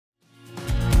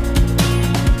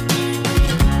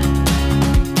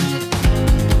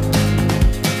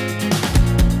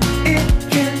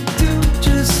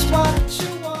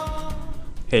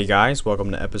Hey guys,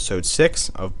 welcome to episode 6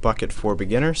 of Bukkit for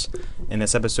Beginners. In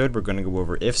this episode we're going to go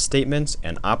over if statements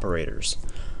and operators.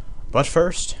 But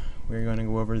first, we're going to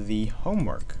go over the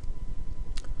homework.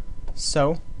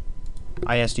 So,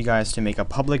 I asked you guys to make a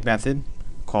public method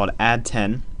called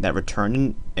add10 that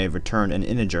returned an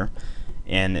integer,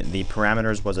 and the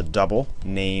parameters was a double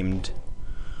named,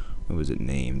 what was it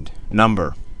named?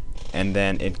 Number. And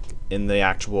then in the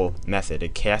actual method,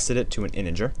 it casted it to an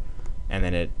integer, and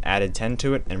then it added 10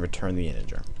 to it and returned the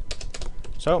integer.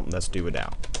 So let's do it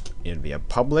out. It'd be a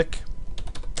public,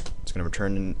 it's going to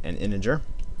return an integer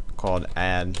called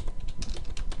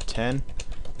add10.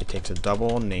 It takes a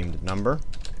double named number.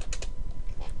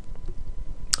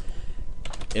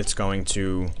 It's going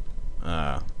to,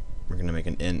 we're going to make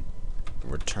an int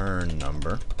return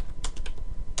number,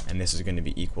 and this is going to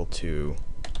be equal to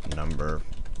number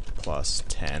plus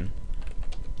 10,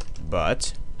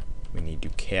 but we need to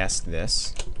cast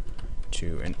this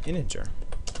to an integer.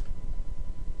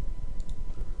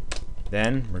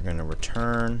 Then we're going to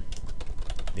return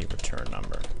the return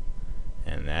number,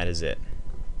 and that is it.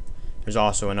 There's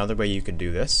also another way you could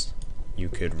do this. You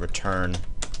could return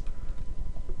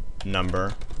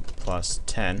number plus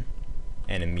 10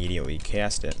 and immediately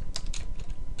cast it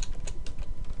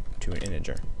to an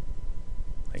integer,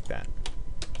 like that.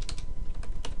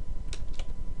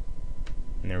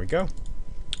 And there we go.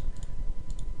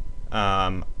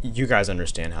 You guys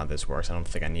understand how this works. I don't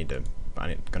think I need to.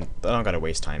 I don't gotta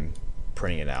waste time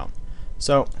printing it out.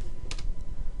 So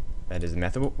that is the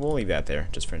method. We'll leave that there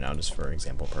just for now, just for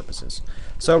example purposes.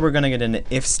 So we're gonna get into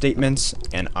if statements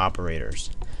and operators.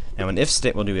 Now,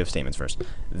 we'll do if statements first.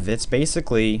 It's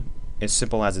basically as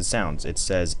simple as it sounds. It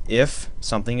says if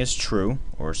something is true,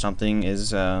 or something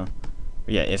is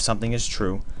if something is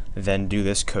true, then do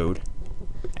this code,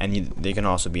 and they can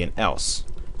also be an else.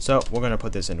 So we're going to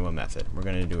put this into a method. We're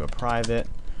going to do a private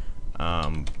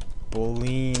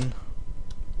boolean,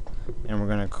 and we're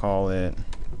going to call it,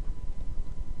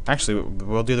 actually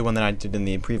we'll do the one that I did in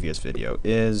the previous video.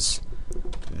 Is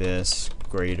this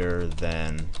greater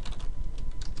than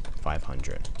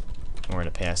 500? And we're going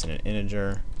to pass in an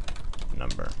integer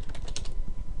number.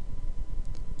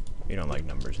 We don't like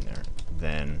numbers in there.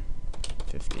 Then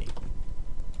 50.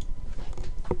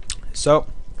 So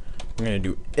we're going to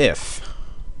do if.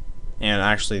 And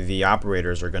actually the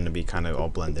operators are going to be kind of all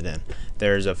blended in.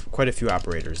 There's quite a few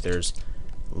operators. There's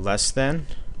less than,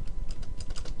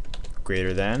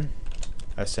 greater than,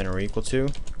 less than or equal to,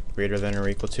 greater than or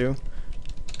equal to,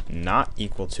 not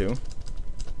equal to,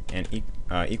 and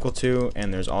equal to,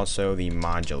 and there's also the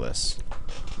modulus.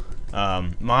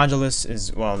 Modulus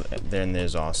is, well, then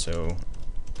there's also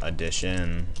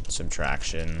addition,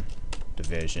 subtraction,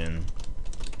 division,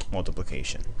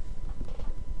 multiplication.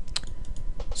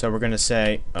 So we're going to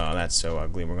say, oh, that's so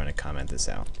ugly, we're going to comment this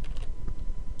out.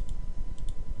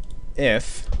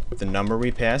 If the number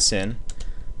we pass in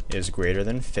is greater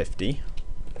than 50,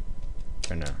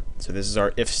 so this is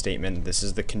our if statement, this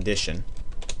is the condition.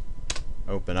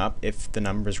 Open up, if the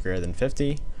number is greater than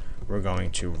 50, we're going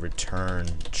to return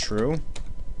true.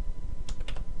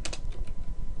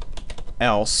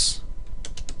 Else,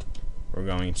 we're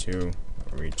going to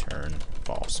return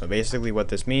false. So basically what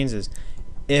this means is,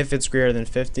 if it's greater than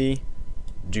 50,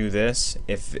 do this.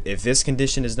 If this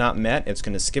condition is not met, it's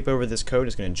going to skip over this code.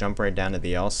 It's going to jump right down to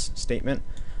the else statement.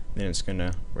 Then it's going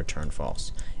to return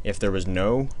false. If there was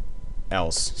no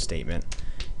else statement,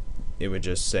 it would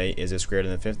just say, is this greater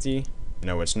than 50?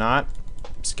 No, it's not.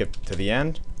 Skip to the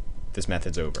end. This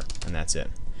method's over, and that's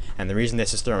it. And the reason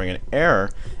this is throwing an error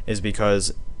is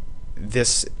because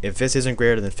if this isn't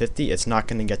greater than 50, it's not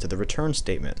going to get to the return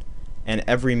statement. And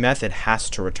every method has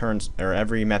to return, or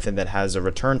every method that has a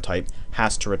return type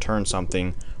has to return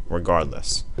something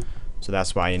regardless. So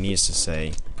that's why it needs to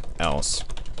say else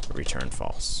return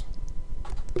false.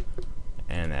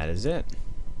 And that is it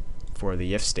for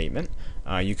the if statement.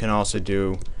 You can also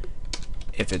do,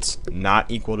 if it's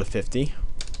not equal to 50,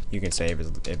 you can say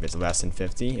if it's less than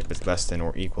 50, if it's less than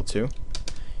or equal to.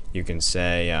 You can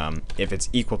say if it's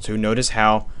equal to. Notice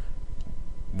how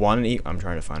I'm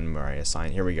trying to find where I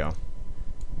assign. Here we go.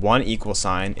 One equal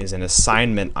sign is an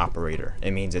assignment operator.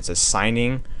 It means it's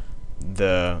assigning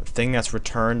the thing that's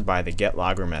returned by the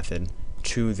getLogger method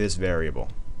to this variable.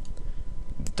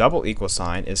 Double equal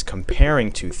sign is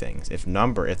comparing two things. If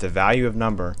the value of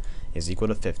number is equal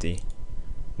to 50,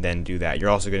 then do that.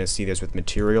 You're also going to see this with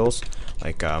materials,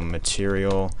 like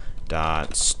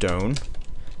material.stone.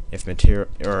 If material,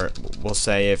 or we'll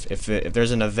say if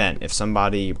there's an event, if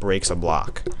somebody breaks a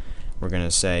block, we're going to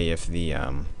say if the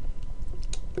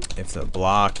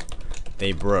block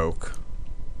they broke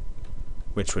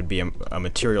which would be a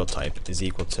material type, is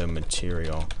equal to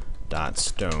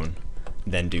material.stone,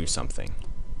 then do something.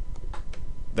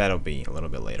 That'll be a little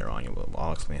bit later on.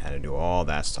 I'll explain how to do all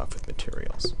that stuff with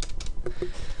materials.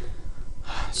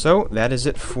 So that is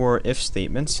it for if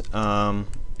statements, and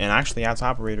actually adds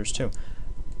operators too.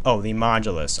 Oh, the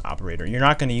modulus operator. You're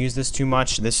not going to use this too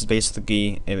much. This is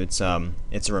basically, if it's a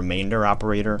remainder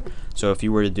operator. So if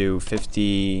you were to do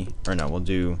 50, or no, we'll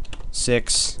do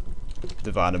 6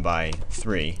 divided by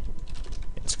 3.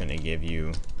 It's going to give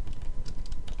you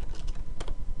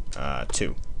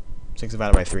 2. 6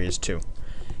 divided by 3 is 2.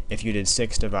 If you did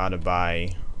 6 divided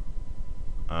by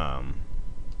 5,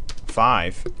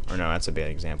 or no, that's a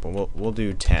bad example. We'll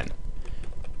do 10.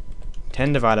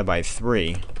 10 divided by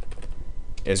 3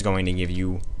 is going to give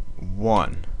you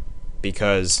 1,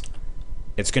 because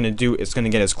it's going to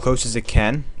get as close as it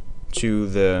can to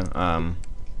the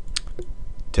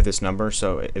to this number.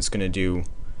 So it's going to do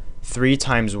 3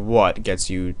 times what gets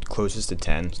you closest to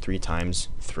 10. 3 times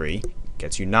 3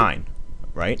 gets you 9,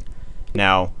 right?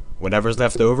 Now, whatever's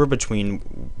left over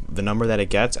between the number that it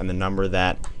gets and the number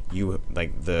that you,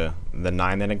 like the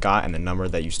 9 that it got and the number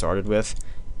that you started with,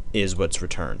 is what's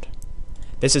returned.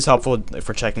 This is helpful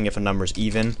for checking if a number is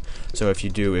even. So if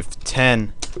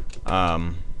 10,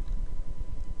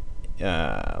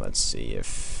 let's see,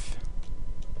 if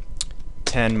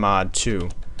 10 mod 2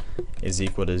 is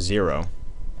equal to 0,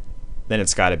 then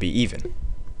it's got to be even,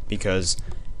 because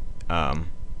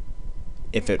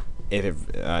if it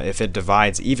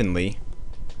divides evenly,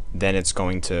 then it's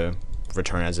going to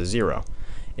return as a 0.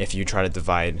 If you try to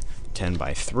divide 10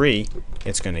 by 3,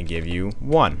 it's going to give you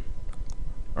 1.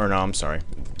 Or no, I'm sorry,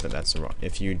 that's wrong.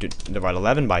 If you divide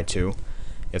 11 by 2,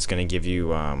 it's going to give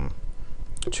you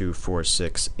 2, 4,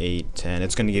 6, 8, 10.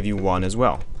 It's going to give you 1 as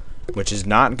well, which is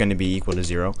not going to be equal to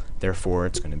 0. Therefore,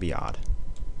 it's going to be odd.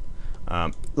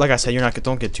 Like I said,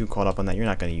 don't get too caught up on that. You're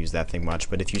not going to use that thing much,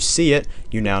 but if you see it,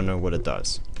 you now know what it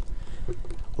does.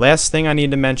 Last thing I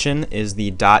need to mention is the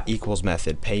dot equals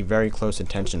method. Pay very close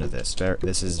attention to this.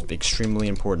 This is extremely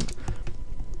important.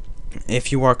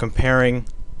 If you are comparing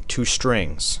 2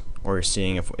 strings, or you're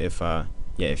seeing if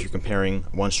you're comparing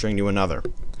one string to another,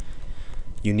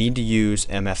 you need to use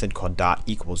a method called dot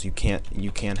equals. You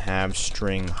can't have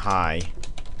string hi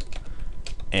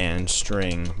and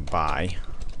string by.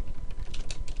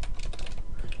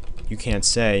 You can't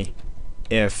say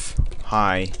if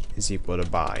hi is equal to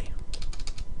by.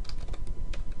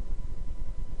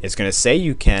 It's going to say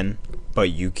you can, but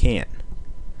you can't.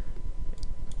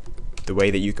 The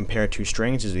way that you compare 2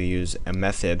 strings is to use a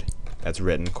method that's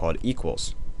written called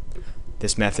equals.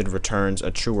 This method returns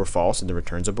a true or false, and it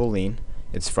returns a boolean.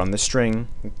 It's from the string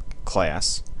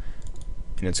class,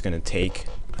 and it's going to take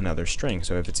another string.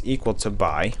 So if it's equal to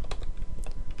by,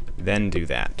 then do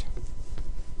that.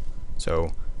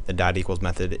 So the dot equals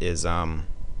method is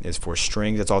for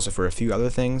strings. It's also for a few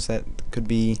other things that could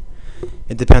be.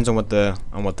 It depends on what the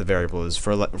variable is.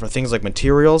 For things like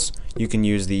materials, you can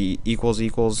use the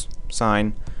equals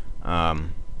sign.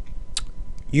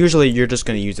 Usually, you're just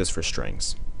going to use this for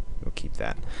strings. We'll keep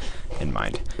that in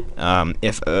mind.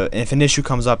 If an issue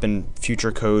comes up in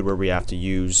future code where we have to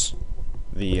use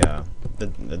the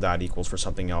dot equals for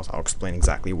something else, I'll explain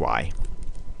exactly why.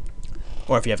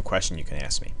 Or if you have a question, you can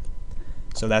ask me.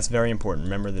 So that's very important.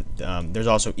 Remember that there's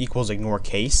also equals ignore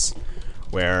case,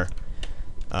 where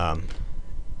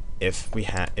if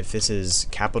this is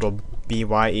capital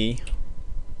BYE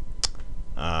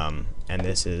and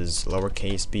this is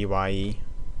lowercase bye,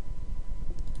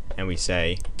 and we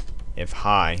say if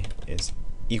hi is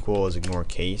equals ignore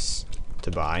case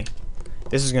to by,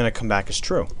 this is going to come back as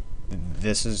true.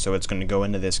 So it's going to go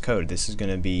into this code. This is going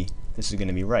to be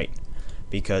right,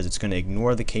 because it's going to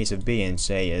ignore the case of b and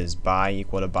say, is by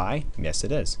equal to by? Yes,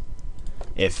 it is.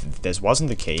 If this wasn't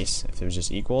the case, if it was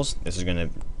just equals, this is going to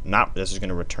not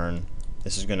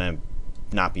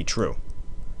be true.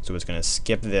 So it's going to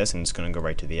skip this and it's going to go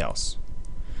right to the else.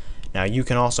 Now you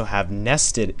can also have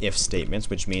nested if statements,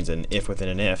 which means an if within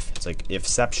an if. It's like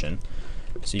ifception.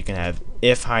 So you can have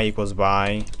if hi equals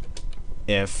by,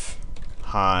 if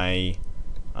hi.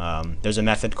 There's a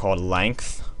method called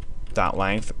length.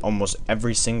 .length. Almost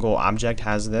every single object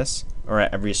has this, or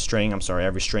every string. I'm sorry,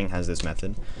 every string has this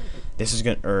method. This is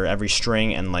or every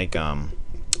string and like an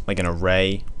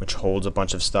array which holds a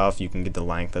bunch of stuff. You can get the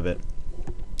length of it.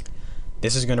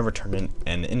 This is going to return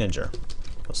an integer.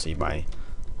 You'll see by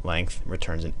length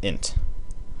returns an int.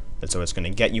 And so it's going to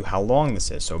get you how long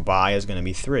this is. So by is going to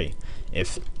be 3.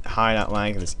 If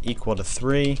hi.length is equal to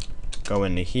 3, go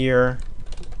into here.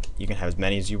 You can have as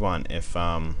many as you want. If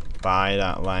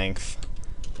by.length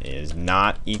is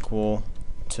not equal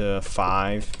to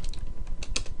 5,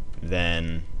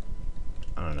 then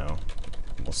I don't know,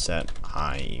 we'll set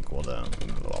I equal to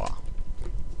blah.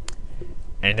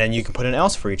 And then you can put an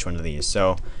else for each one of these.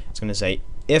 So it's going to say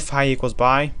if high equals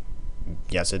by,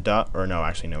 yes it does, or no,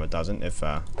 actually no it doesn't, if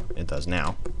it does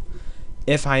now.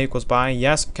 If high equals by,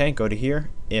 yes, okay, go to here.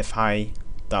 If high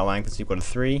dot length is equal to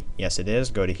 3, yes it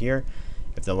is, go to here.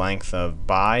 If the length of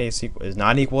by is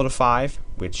not equal to 5,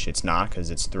 which it's not because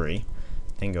it's 3,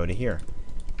 then go to here.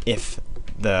 If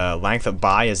the length of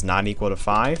by is not equal to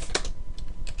 5,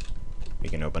 we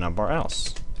can open up our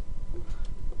else.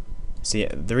 See,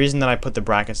 the reason that I put the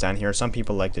brackets down here, some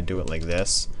people like to do it like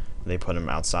this. They put them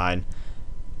outside.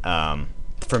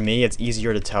 For me, it's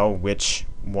easier to tell which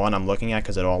one I'm looking at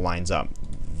because it all lines up.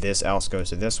 This else goes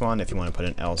to this one. If you want to put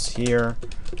an else here,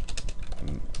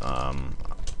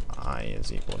 I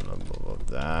is equal to blah, blah,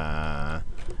 blah,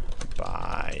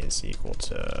 by is equal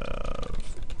to.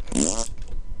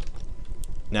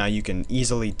 Now you can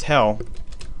easily tell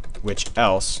which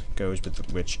else goes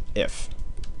with which if.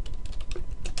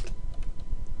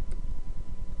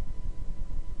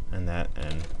 And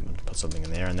put something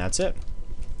in there, and that's it.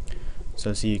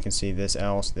 So see, you can see this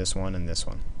else, this one, and this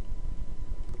one.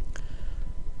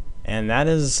 And that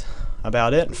is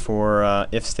about it for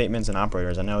if statements and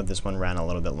operators. I know this one ran a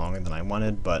little bit longer than I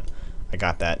wanted, but I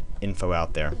got that info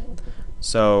out there.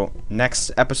 So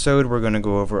next episode, we're going to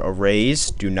go over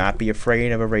arrays. Do not be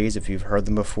afraid of arrays if you've heard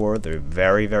them before. They're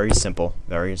very, very simple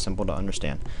to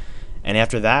understand. And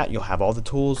after that, you'll have all the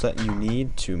tools that you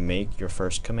need to make your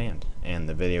first command. And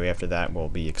the video after that will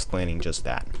be explaining just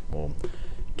that. We'll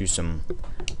do some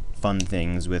fun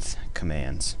things with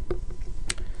commands.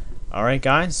 Alright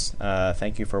guys,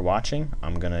 thank you for watching.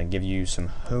 I'm going to give you some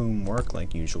homework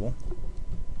like usual.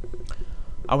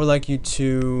 I would like you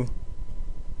to...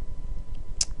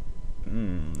 let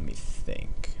me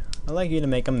think. I'd like you to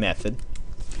make a method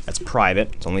that's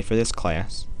private. It's only for this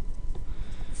class.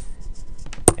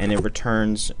 And it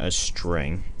returns a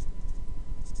string.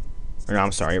 Or no,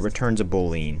 I'm sorry, it returns a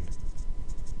boolean.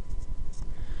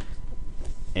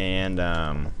 And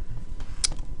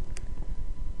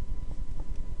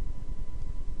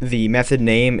the method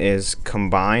name is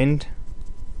combined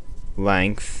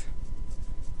length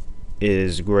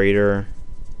is greater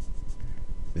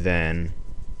than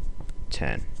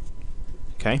 10.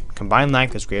 Okay, combined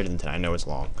length is greater than 10. I know it's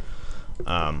long.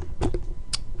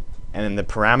 And then the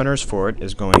parameters for it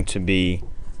is going to be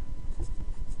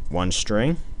one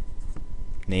string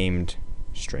named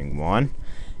string1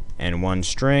 and one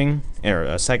string, or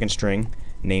a second string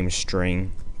named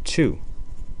string2.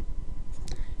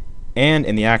 And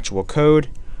in the actual code,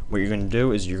 what you're going to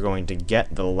do is you're going to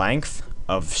get the length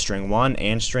of string1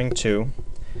 and string2.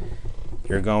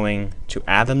 You're going to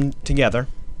add them together.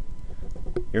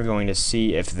 You're going to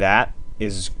see if that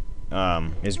is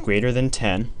greater than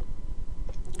 10.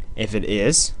 If it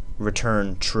is,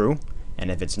 return true, and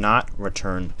if it's not,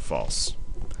 return false.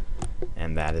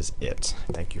 And that is it.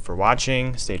 Thank you for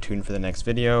watching. Stay tuned for the next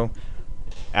video.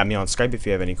 Add me on Skype if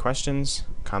you have any questions.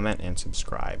 Comment and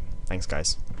subscribe. Thanks,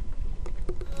 guys.